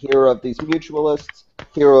Bastiat, hero of these mutualists,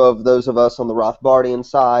 hero of those of us on the Rothbardian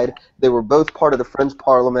side, they were both part of the French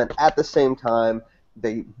Parliament at the same time.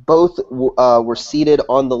 They both were seated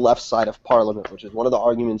on the left side of Parliament, which is one of the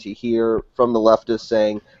arguments you hear from the leftists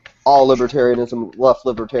saying, all libertarianism, left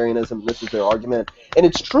libertarianism, this is their argument. And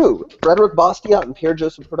it's true. Frederick Bastiat and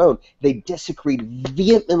Pierre-Joseph Proudhon, they disagreed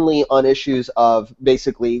vehemently on issues of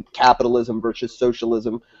basically capitalism versus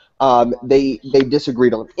socialism. They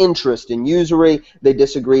disagreed on interest and usury. They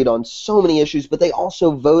disagreed on so many issues, but they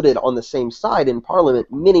also voted on the same side in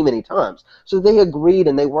Parliament many, many times. So they agreed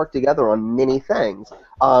and they worked together on many things.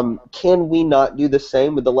 Can we not do the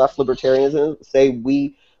same with the left libertarianism? Say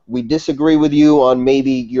we disagree with you on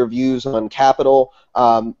maybe your views on capital,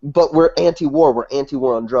 but we're anti-war. We're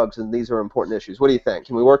anti-war on drugs, and these are important issues. What do you think?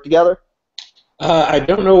 Can we work together? I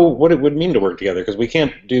don't know what it would mean to work together, because we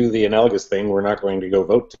can't do the analogous thing. We're not going to go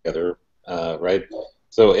vote together, right?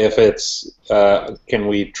 So if it's, can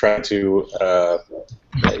we try to,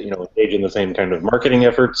 engage in the same kind of marketing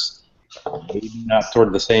efforts? Maybe not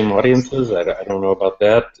toward the same audiences. I don't know about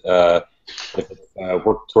that. If it's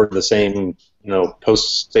work toward the same,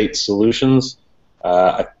 post-state solutions,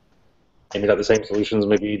 maybe not the same solutions,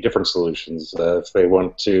 maybe different solutions. If they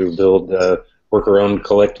want to build worker-owned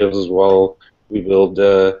collectives while we build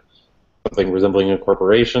something resembling a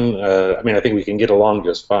corporation, I think we can get along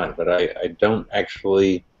just fine, but I don't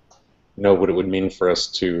actually know what it would mean for us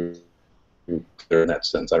to in that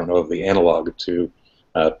sense. I don't know of the analog to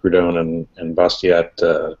Proudhon and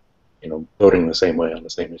Bastiat, voting the same way on the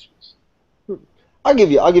same issues. I'll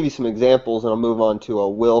give you some examples, and I'll move on to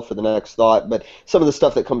Will for the next thought. But some of the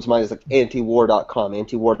stuff that comes to mind is like antiwar.com.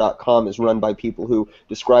 Antiwar.com is run by people who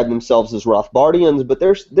describe themselves as Rothbardians, but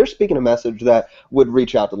they're speaking a message that would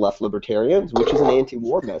reach out to left libertarians, which is an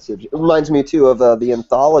anti-war message. It reminds me too of the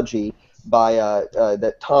anthology by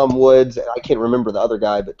that Tom Woods, and I can't remember the other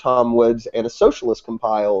guy, but Tom Woods and a socialist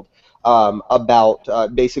compiled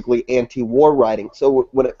about basically anti-war writing. So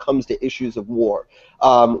when it comes to issues of war,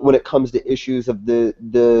 when it comes to issues of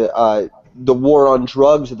the war on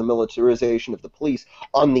drugs or the militarization of the police,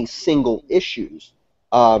 on these single issues,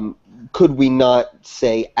 could we not,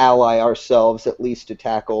 say, ally ourselves at least to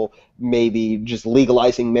tackle maybe just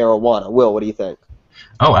legalizing marijuana? Will, what do you think?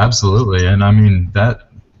 Oh, absolutely. And I mean, that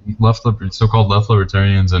so-called left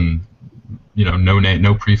libertarians and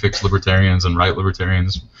no prefix libertarians and right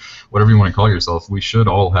libertarians, whatever you want to call yourself, we should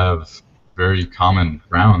all have very common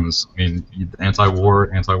grounds. I mean, anti-war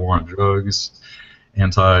on drugs, there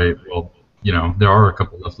are a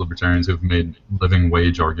couple left libertarians who've made living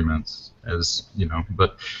wage arguments,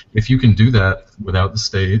 but if you can do that without the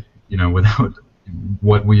state, without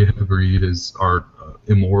what we have agreed is our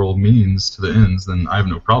immoral means to the ends, then I have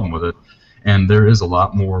no problem with it. And there is a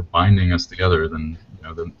lot more binding us together than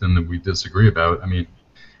we disagree about. I mean,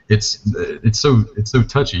 it's so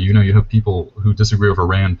touchy. You have people who disagree over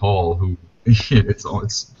Rand Paul, who there's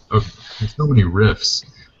so many riffs.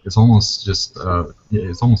 It's almost just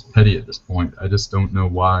it's almost petty at this point. I just don't know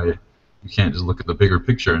why you can't just look at the bigger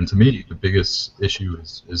picture. And to me, the biggest issue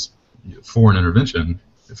is foreign interventionism.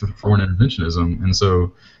 And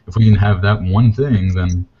so if we can have that one thing,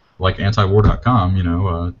 then like antiwar.com,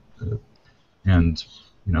 and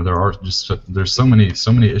there's so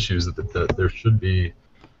many issues that there should be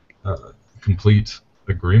complete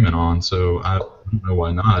agreement on. So I don't know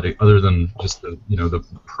why not, other than just the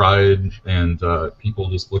pride and people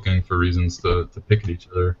just looking for reasons to pick at each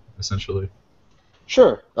other, essentially.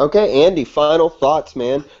 Sure. Okay, Andy, final thoughts,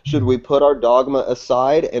 man. Should we put our dogma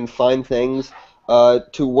aside and find things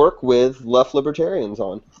to work with left libertarians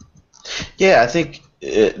on? Yeah, I think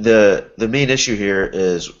the main issue here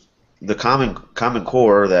is the common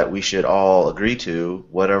core that we should all agree to,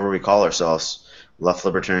 whatever we call ourselves, left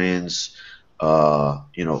libertarians,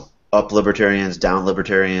 up libertarians, down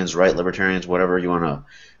libertarians, right libertarians, whatever you want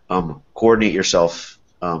to coordinate yourself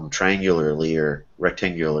triangularly or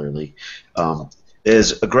rectangularly,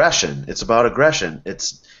 is aggression. It's about aggression.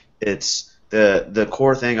 It's the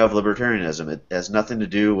core thing of libertarianism. It has nothing to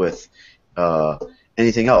do with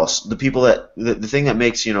anything else. The people that the thing that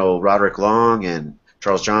makes Roderick Long and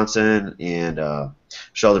Charles Johnson and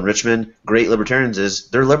Sheldon Richman great libertarians is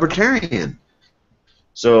they're libertarian.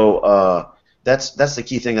 So that's the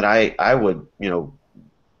key thing that I would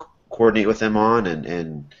coordinate with them on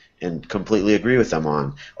and completely agree with them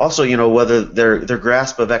on. Also, whether their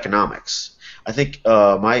grasp of economics. I think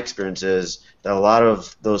my experience is that a lot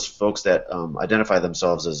of those folks that identify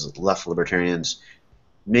themselves as left libertarians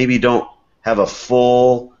maybe don't have a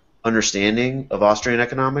full understanding of Austrian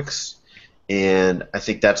economics, and I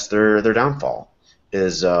think that's their downfall.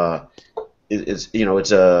 It's not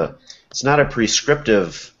a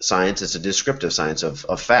prescriptive science; it's a descriptive science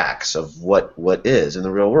of facts of what is in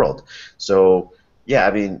the real world. So yeah,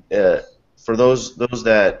 I mean, for those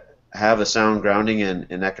that have a sound grounding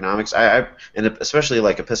in economics, and especially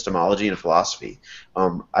like epistemology and philosophy,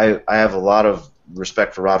 I have a lot of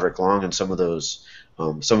respect for Roderick Long and some of those.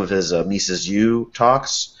 Some of his Mises U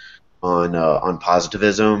talks on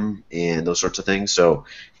positivism and those sorts of things. So,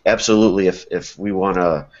 absolutely, if we want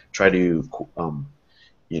to try to,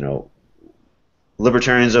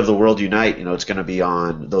 libertarians of the world unite, it's going to be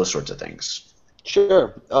on those sorts of things.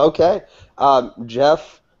 Sure. Okay.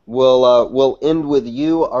 Jeff, we'll end with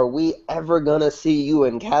you. Are we ever going to see you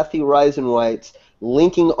and Kathy Reisenweitz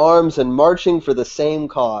linking arms and marching for the same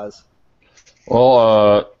cause?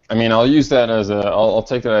 Well, I mean, I'll use that as I'll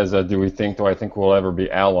take that as a do I think we'll ever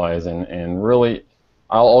be allies, and really,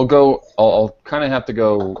 I'll kind of have to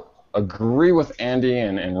go agree with Andy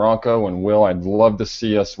and Rocco and Will. I'd love to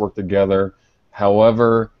see us work together.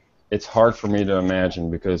 However, it's hard for me to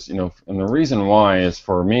imagine because, and the reason why is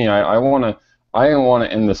for me, I want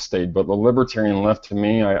to end the state, but the libertarian left to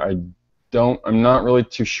me, I'm not really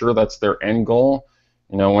too sure that's their end goal.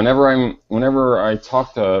 Whenever I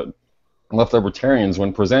talk to left libertarians,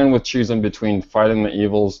 when presented with choosing between fighting the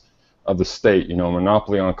evils of the state,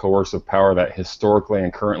 monopoly on coercive power that historically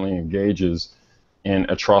and currently engages in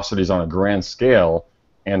atrocities on a grand scale,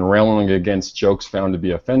 and railing against jokes found to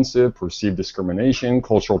be offensive, perceived discrimination,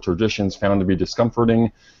 cultural traditions found to be discomforting,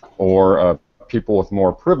 or people with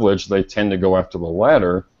more privilege, they tend to go after the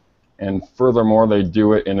latter, and furthermore, they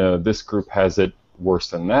do it in a this group has it worse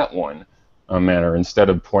than that one manner, instead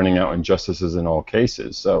of pointing out injustices in all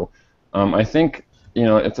cases. So I think,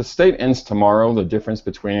 if the state ends tomorrow, the difference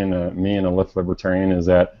between me and a left libertarian is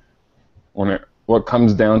that what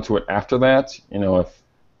comes down to it after that, if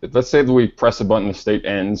let's say that we press a button, the state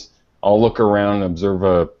ends, I'll look around and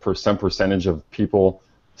observe some percentage of people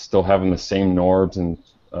still having the same norms and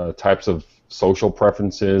types of social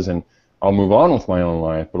preferences, and I'll move on with my own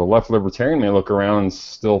life. But a left libertarian may look around and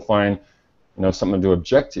still find something to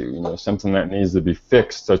object to, something that needs to be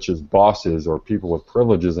fixed, such as bosses or people with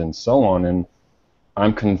privileges and so on. And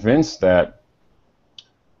I'm convinced that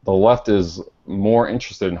the left is more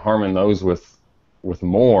interested in harming those with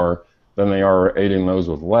more than they are aiding those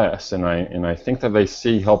with less. And I think that they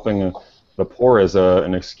see helping the poor as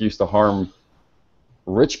an excuse to harm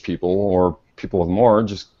rich people or people with more,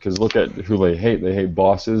 just because look at who they hate. They hate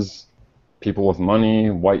bosses, people with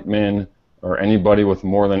money, white men, or anybody with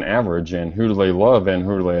more than average. And who do they love and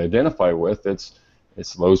who do they identify with? It's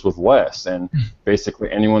those with less, and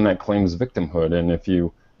basically anyone that claims victimhood. And if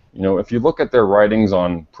you look at their writings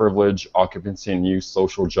on privilege, occupancy and use,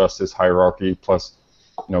 social justice, hierarchy, plus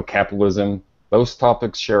capitalism, those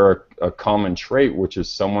topics share a common trait, which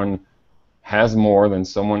is someone has more than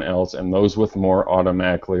someone else, and those with more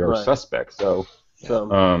automatically are suspects. So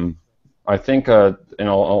I think, and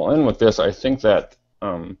I'll end with this. I think that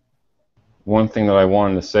one thing that I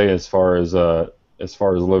wanted to say as far as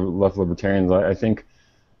left libertarians, I think,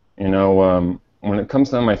 when it comes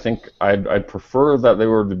to them, I think I'd prefer that they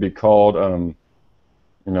were to be called, I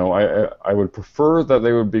would prefer that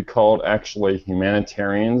they would be called actually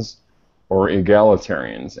humanitarians or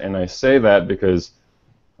egalitarians, and I say that because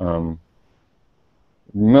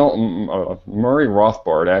Murray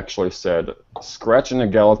Rothbard actually said, "Scratch an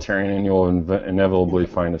egalitarian and you'll inevitably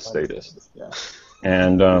find a statist." Yeah.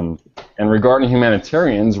 And regarding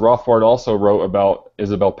humanitarians, Rothbard also wrote about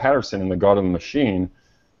Isabel Patterson in The God of the Machine,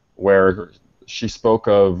 where she spoke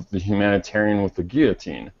of the humanitarian with the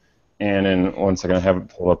guillotine. And in one second, I have it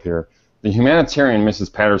pulled up here. The humanitarian,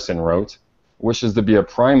 Mrs. Patterson wrote, wishes to be a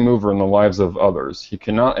prime mover in the lives of others. He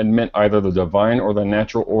cannot admit either the divine or the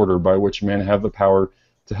natural order by which men have the power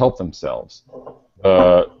to help themselves.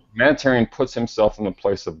 The humanitarian puts himself in the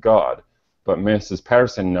place of God. But Mrs.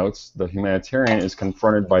 Patterson notes the humanitarian is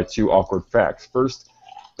confronted by two awkward facts. First,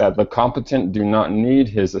 that the competent do not need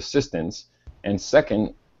his assistance, and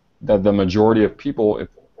second, that the majority of people, if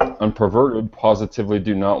unperverted, positively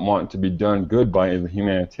do not want to be done good by a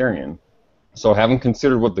humanitarian. So having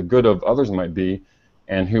considered what the good of others might be,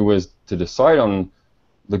 and who is to decide on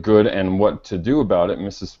the good and what to do about it,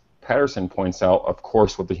 Mrs. Patterson points out, of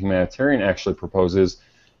course, what the humanitarian actually proposes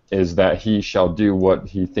is that he shall do what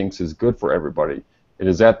he thinks is good for everybody. It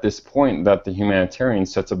is at this point that the humanitarian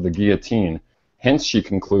sets up the guillotine. Hence, she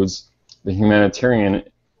concludes, the humanitarian,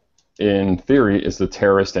 in theory, is the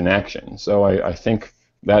terrorist in action. So I think,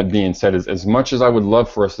 that being said, as much as I would love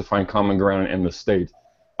for us to find common ground in the state,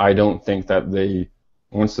 I don't think that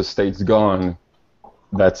once the state's gone,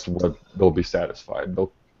 that's what they'll be satisfied.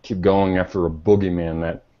 They'll keep going after a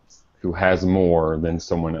boogeyman who has more than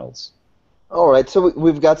someone else. All right, so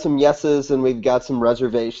we've got some yeses and we've got some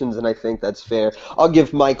reservations, and I think that's fair. I'll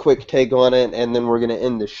give my quick take on it, and then we're going to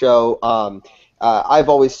end the show. I've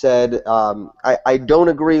always said I don't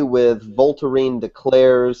agree with Voltaire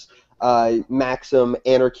declares maxim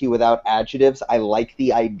anarchy without adjectives. I like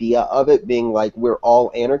the idea of it being like we're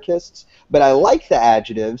all anarchists, but I like the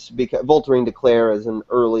adjectives because Voltaire declare is an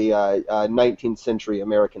early 19th century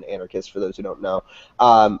American anarchist, for those who don't know.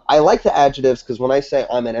 I like the adjectives because when I say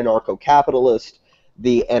I'm an anarcho-capitalist,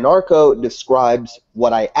 the anarcho describes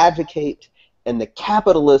what I advocate, and the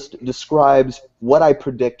capitalist describes what I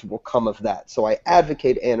predict will come of that. So I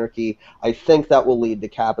advocate anarchy. I think that will lead to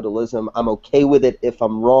capitalism. I'm okay with it if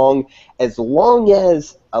I'm wrong, as long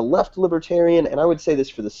as a left libertarian, and I would say this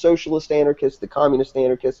for the socialist anarchists, the communist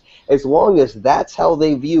anarchists, as long as that's how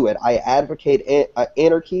they view it, I advocate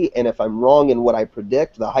anarchy, and if I'm wrong in what I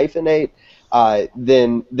predict, the hyphenate,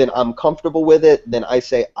 then I'm comfortable with it. Then I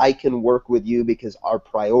say I can work with you because our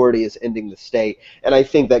priority is ending the state. And I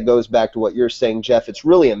think that goes back to what you're saying, Jeff. It's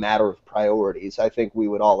really a matter of priorities. I think we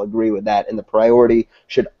would all agree with that. And the priority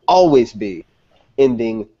should always be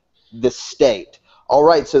ending the state. All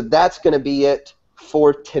right, so that's going to be it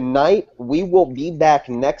for tonight. We will be back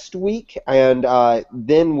next week, and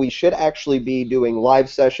then we should actually be doing live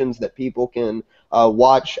sessions that people can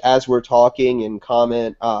watch as we're talking and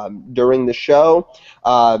comment during the show.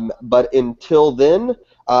 But until then,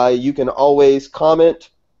 you can always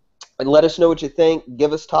comment and let us know what you think,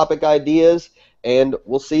 give us topic ideas, and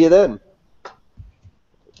we'll see you then.